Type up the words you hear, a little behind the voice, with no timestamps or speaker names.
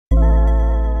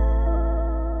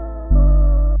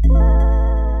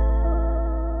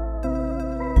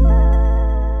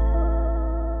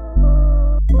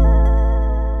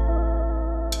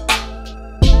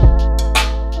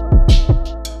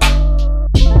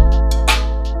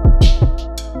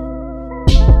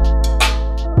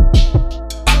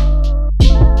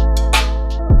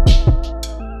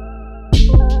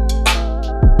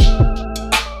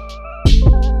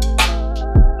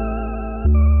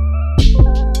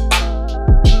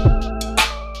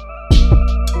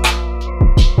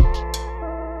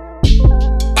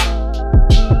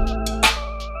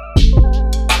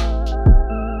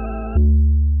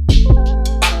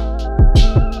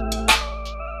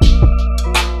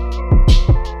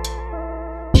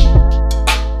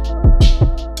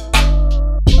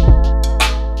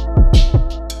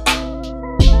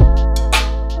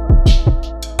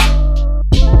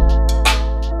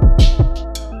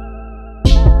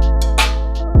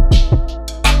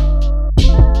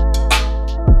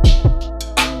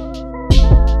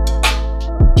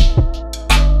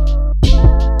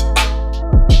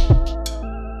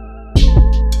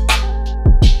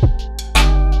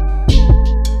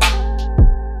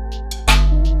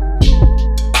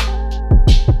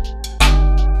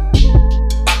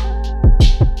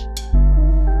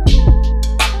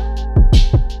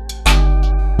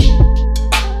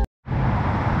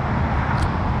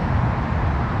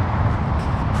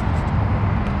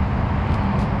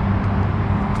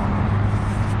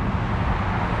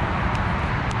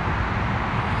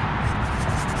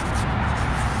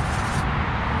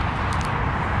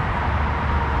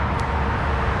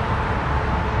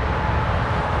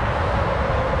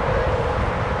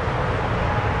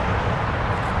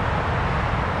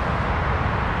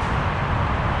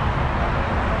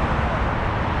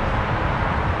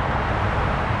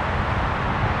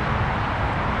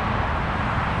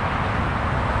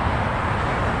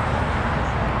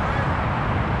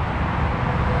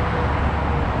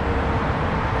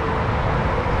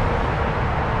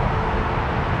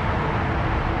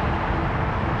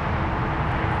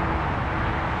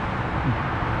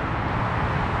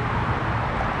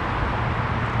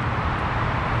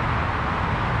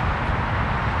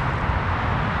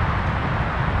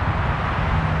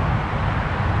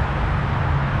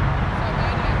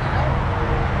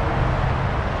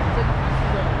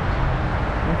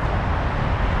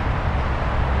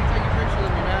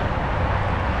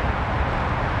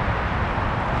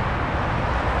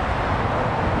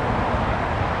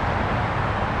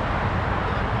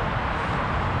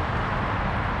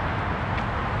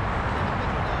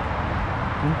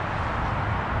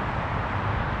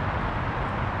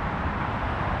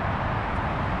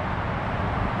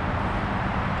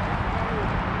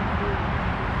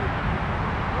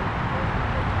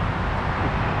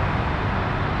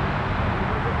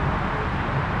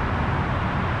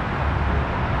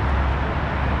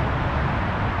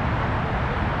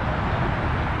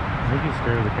I think he's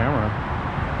scared of the camera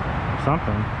or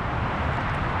something.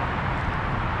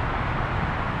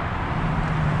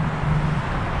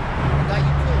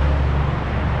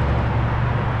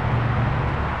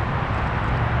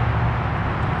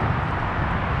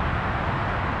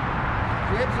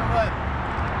 Ribs or what?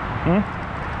 Hmm?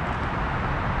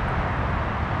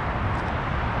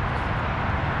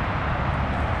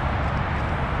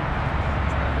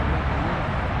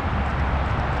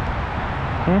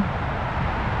 Hmm?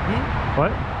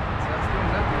 What? Sounds doing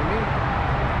nothing to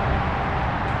me.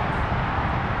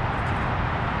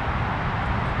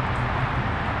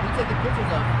 You taking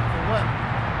pictures of for what?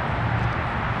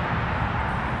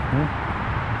 Hmm?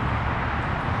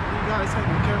 You guys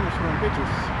taking cameras for them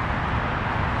pictures.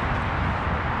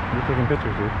 You're taking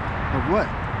pictures, dude. Of what?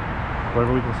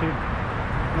 Whatever we can see.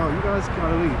 No, you guys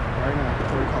gotta leave right now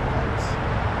before we call the cops.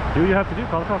 Do what you have to do,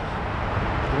 call the cops.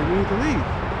 We need to leave.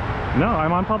 No,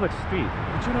 I'm on public street.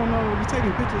 But you don't know we're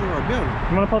taking pictures of our building.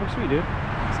 I'm on a public street, dude.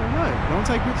 So what? Don't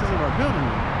take pictures of our building,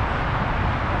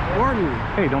 man. Warn me.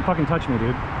 Hey, don't fucking touch me,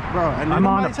 dude. Bro, and I'm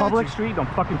on a nobody touch public you. street,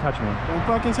 don't fucking touch me. Don't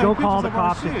fucking take Go pictures call the of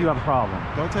our cops if shit. you have a problem.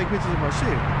 Don't take pictures of our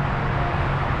shit.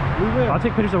 We will. I'll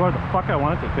take pictures of whatever the fuck I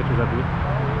want to take pictures of, dude.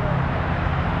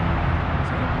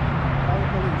 Call the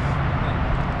police.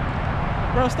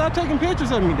 Bro, stop taking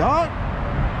pictures of me, dog.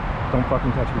 Don't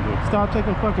fucking touch me, dude. Stop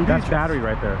taking fucking That's pictures. battery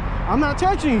right there. I'm not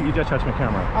touching You you. just touched my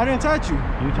camera. I didn't touch you.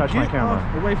 You touched my Get camera.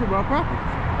 off away from our property.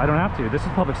 I don't have to. This is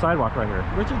public sidewalk right here.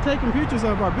 But you're taking pictures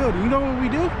of our building. You know what we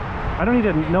do? I don't need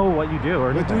to know what you do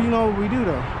or But do anything. you know what we do,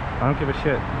 though? I don't give a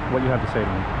shit what you have to say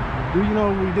to me. Do you know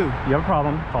what we do? You have a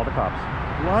problem, call the cops.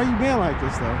 Why are you being like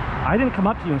this, though? I didn't come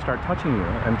up to you and start touching you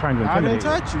and trying to I intimidate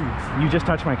didn't touch you. you. You just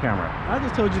touched my camera. I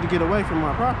just told you to get away from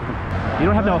my property. You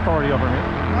don't have no authority over me.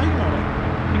 How you know that?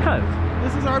 Because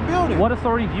This is our building. what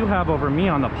authority do you have over me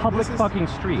on the public fucking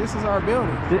street? This is our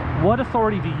building. What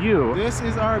authority do you? This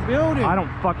is our building. I don't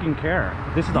fucking care.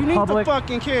 This is You a need public. to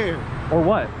fucking care. Or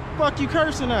what? Fuck you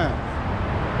cursing at.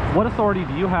 What authority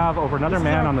do you have over another This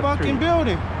man is on the our fucking street?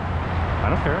 building. I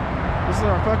don't care. This is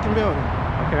our fucking building.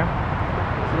 Okay.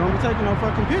 So don't be taking no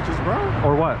fucking pictures, bro.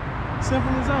 Or what?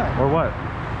 Simple as that. Or what?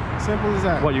 Simple as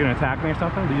that. What, you're gonna attack me or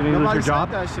something? Do you need to lose Nobody your job?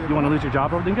 said that shit, You want to bro. lose your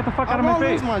job over? Then get the fuck I out of my won't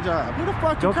face. lose my job. Who the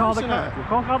fuck Go you call the cursing cops. at?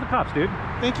 Go call the cops, dude.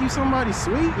 Think you somebody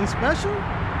sweet and special?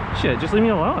 Shit, just leave me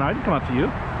alone. I didn't come up to you.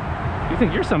 You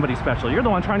think you're somebody special? You're the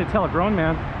one trying to tell a grown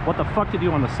man what the fuck to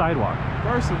do on the sidewalk.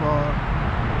 First of all,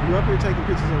 you up here taking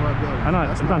pictures of our building. I'm not.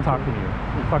 That's I'm not cool. talking to you.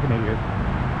 You fucking idiot.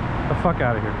 Get the fuck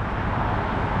out of here.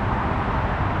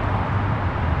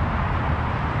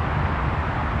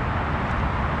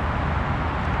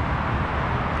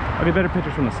 I'll get better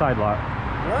pictures from the side lot.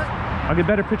 What? I'll get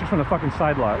better pictures from the fucking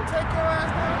side lot. Take your ass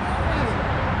down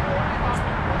there.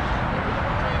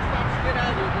 Get out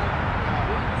of here, dude.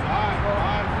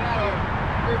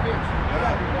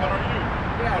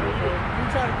 Get out of here. You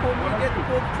trying to pull me to get the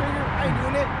pull the trigger? I ain't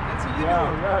doing it. That's what you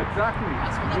doing. Yeah, exactly.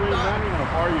 That's what You I ain't thought. man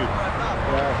enough, are you? That's what I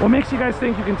thought. Yeah. What makes you guys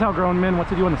think you can tell grown men what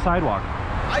to do on the sidewalk?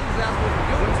 I just asked what to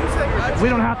do. What you said? We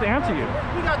don't have to answer you.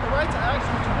 We got the right to ask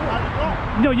you what you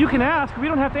do. No, you can ask. We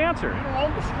don't have to answer. You don't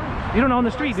own the street. You don't own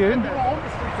the street, dude. You don't own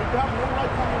the street, so you have no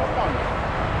right coming up on you.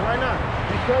 Why not?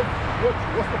 Because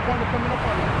what's the point of coming up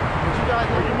on you? But you guys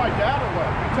Are you my dad or what?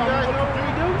 You tell me guys what know to what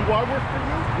we do? do? Do I work for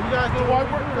you? You guys Do know I what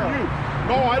we work do, for though. you?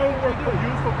 No, I don't work for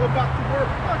you, so go back to work.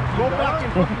 Go back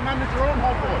and fucking manage your own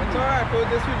homeboy. It's alright, bro.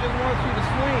 This one just wants you to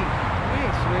swing. We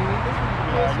ain't swinging. This one's a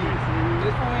pussy.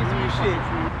 This one ain't some shit.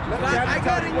 I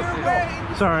got in your way.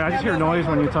 Sorry, I just hear noise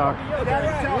when you talk. Let's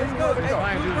go. Hey,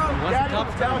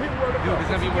 Daddy, tell him where to go. It's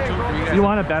gonna be more trouble for you guys. You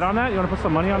want to bet on that? You want to put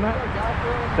some money on that?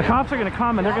 The cops are going to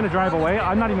come and they're going to drive away.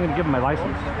 I'm not even going to give them my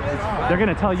license. They're going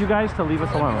to tell you guys to leave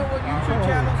us alone.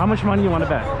 How much money you want to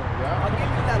bet? I'll give you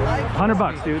that life.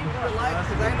 $100, dude.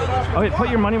 Okay, put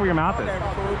your money where your mouth is.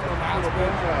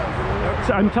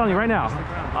 So I'm telling you right now,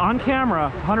 on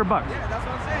camera, $100. That's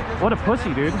what I'm saying. Just What a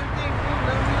pussy, dude.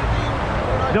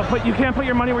 You can't put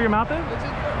your money where your mouth is?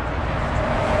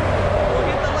 We'll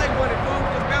get the leg one and boom,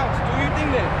 just bounce. Do your thing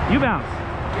then. You bounce.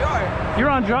 We are. You're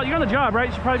on the job, right?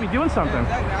 You should probably be doing something.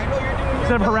 Exactly. I know you're doing your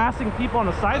Instead of job. harassing people on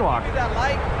the sidewalk. Give that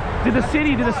light. Did the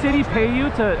city pay you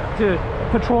to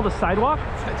patrol the sidewalk?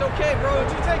 It's okay, bro. But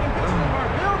you taking pictures of our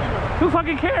building. Who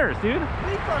fucking cares, dude?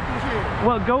 We fucking care.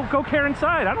 Well, go care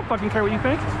inside. I don't fucking care what you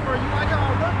think. Or you like our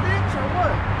what, bitch, or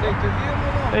what? Take the deal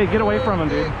along. Hey, get away from him,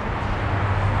 dude. It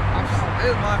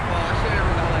was my fault. I should have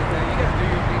never done like that. You gotta do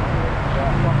your thing.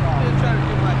 I'm just trying to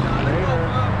do my job. Let's go,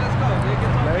 bro. Let's go. They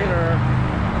get talking. Later.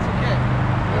 It's okay.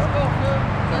 Let's go, Phil.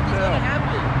 Nothing's gonna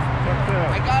happen.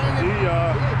 I got in the See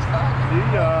ya. bitch, dog.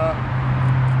 See ya.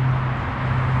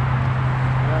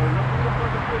 Yeah, we're looking for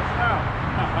the bitch now.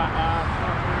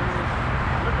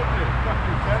 Look at this.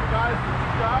 Fucking 10 guys,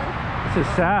 50 guys. This is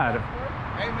sad.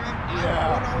 Hey, man.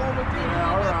 Yeah. One-on-one with you. Yeah,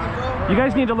 all right. Bro. You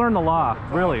guys need to learn the law,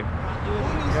 really.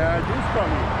 Yeah, juice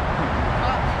coming.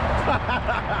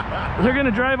 They're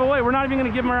gonna drive away. We're not even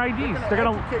gonna give them our IDs. They're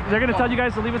gonna tell you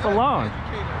guys to leave us alone.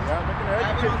 Yeah, they're gonna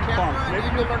educate you, punk. Maybe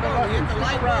you'll learn a lesson.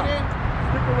 Stick around.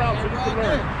 Stick around so you can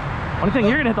learn. Only thing,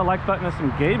 you're gonna hit the like button of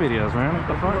some gay videos, man. What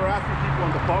the fuck? You're asking people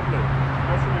in the public,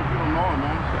 especially if you don't know them,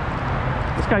 man.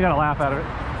 This guy got a laugh out of it.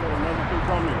 You gotta never think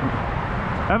coming.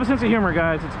 I have a sense of humor,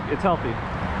 guys. It's healthy.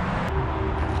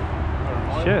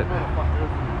 Shit.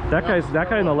 That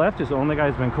guy on the left is the only guy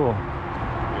who's been cool.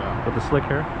 Yeah. With the slick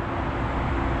hair.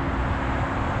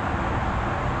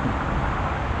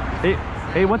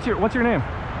 Hey, what's your name?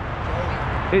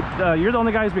 You're the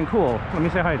only guy who's been cool. Let me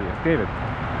say hi to you, David.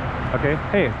 Okay.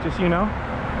 Hey, just so you know,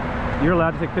 you're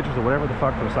allowed to take pictures of whatever the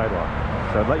fuck from the sidewalk.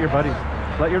 So let your buddies,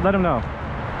 let them know. It's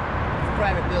a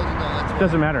private building, though. That's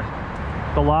Doesn't matter.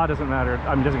 The law doesn't matter.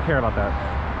 I mean, doesn't care about that.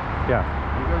 Yeah.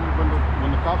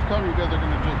 When the cops come, you guys are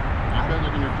gonna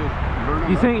just learn.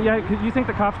 You think? Yeah. You think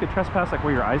the cops could trespass like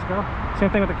where your eyes go? Same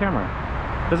thing with the camera.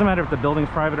 Doesn't matter if the building's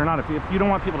private or not. If you don't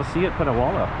want people to see it, put a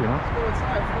wall up. You know. Let's go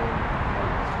inside,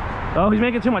 fool. Oh, he's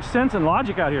making too much sense and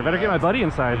logic out here. Better get my buddy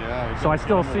inside. Yeah, so I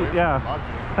still see. Yeah.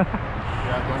 Yeah,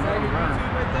 don't let him learn.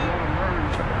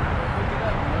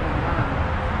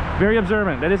 Very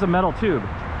observant. That is a metal tube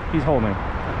he's holding.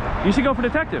 You should go for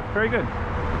detective. Very good.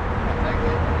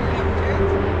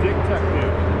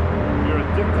 Detective. You're a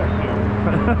detective.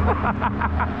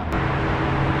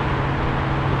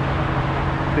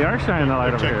 They are shining the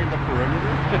light over here. Checking the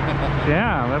perimeter.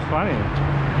 Yeah, that's funny.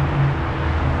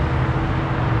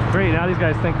 Great, now these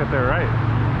guys think that they're right.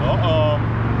 Uh-oh.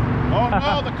 Oh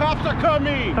no, the cops are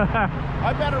coming.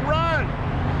 I better run.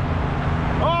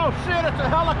 Oh shit, it's a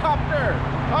helicopter.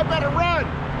 I better run.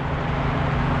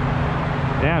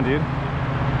 Damn, dude.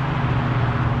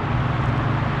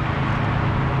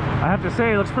 I have to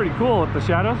say, it looks pretty cool with the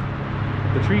shadows.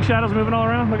 The tree shadows moving all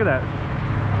around. Look at that.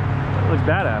 It looks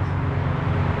badass.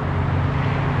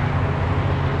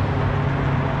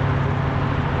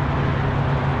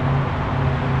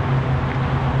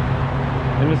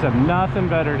 They just have nothing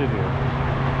better to do.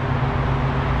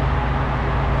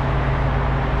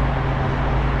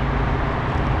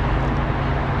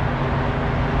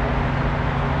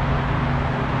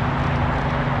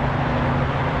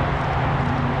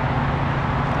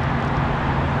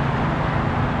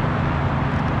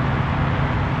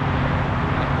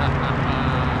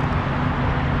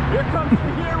 Here comes the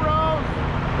heroes.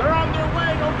 They're on their way,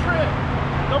 don't trip.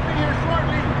 They'll be here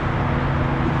shortly.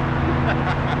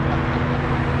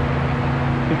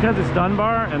 Because it's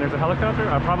Dunbar and there's a helicopter,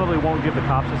 I probably won't give the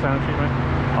cops a silent treatment.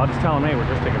 I'll just tell them, hey, we're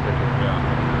just taking pictures.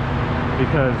 Yeah.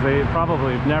 Because they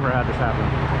probably never had this happen,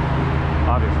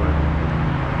 obviously.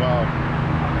 Well,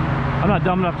 I'm not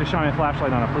dumb enough to shine a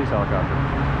flashlight on a police helicopter.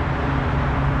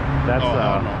 That's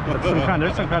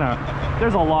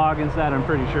there's a log inside, I'm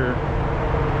pretty sure.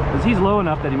 Because he's low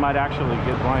enough that he might actually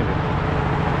get blinded.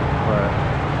 But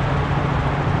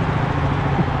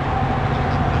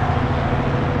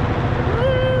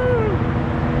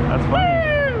that's funny.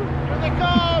 here they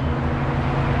come.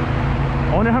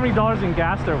 I wonder how many dollars in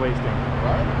gas they're wasting.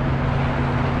 Right?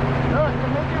 Look,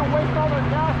 they're making them waste all their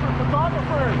gas for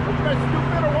photographers. Are you guys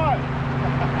stupid or what?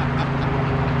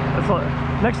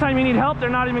 Next time you need help, they're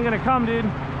not even going to come, dude.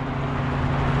 Making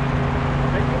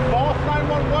false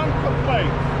 911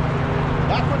 complaints.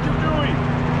 That's what you're doing.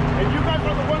 And you guys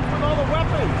are the ones with all the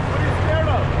weapons. What are you scared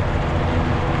of?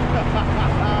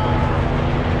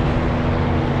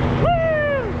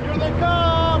 Woo! Here they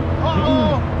come.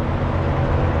 Uh-oh.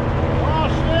 Oh,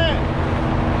 shit.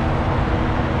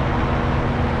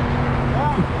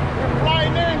 Wow. They're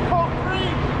flying in code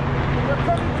 3. They're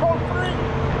coming code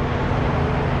 3.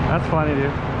 That's funny,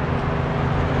 dude.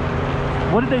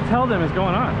 What did they tell them is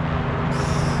going on?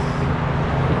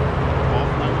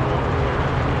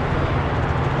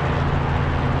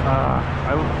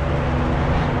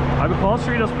 I would call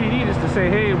Cerritos PD just to say,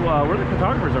 hey, we're the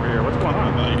photographers over here. What's going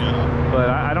on? Yeah. But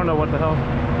I don't know what the hell.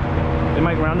 They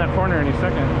might round that corner any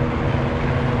second.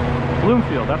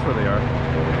 Bloomfield, that's where they are.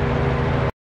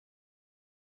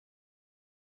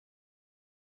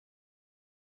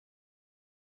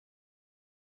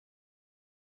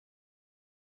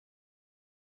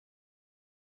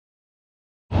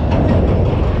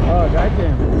 tag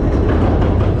game.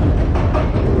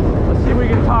 Let's see if we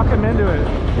can talk him into it.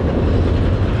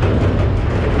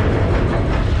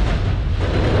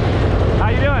 How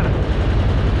you doing?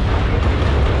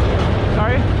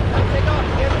 Sorry? Take off.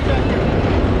 Get me back here.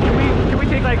 Can we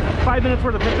take like 5 minutes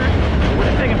worth of pictures?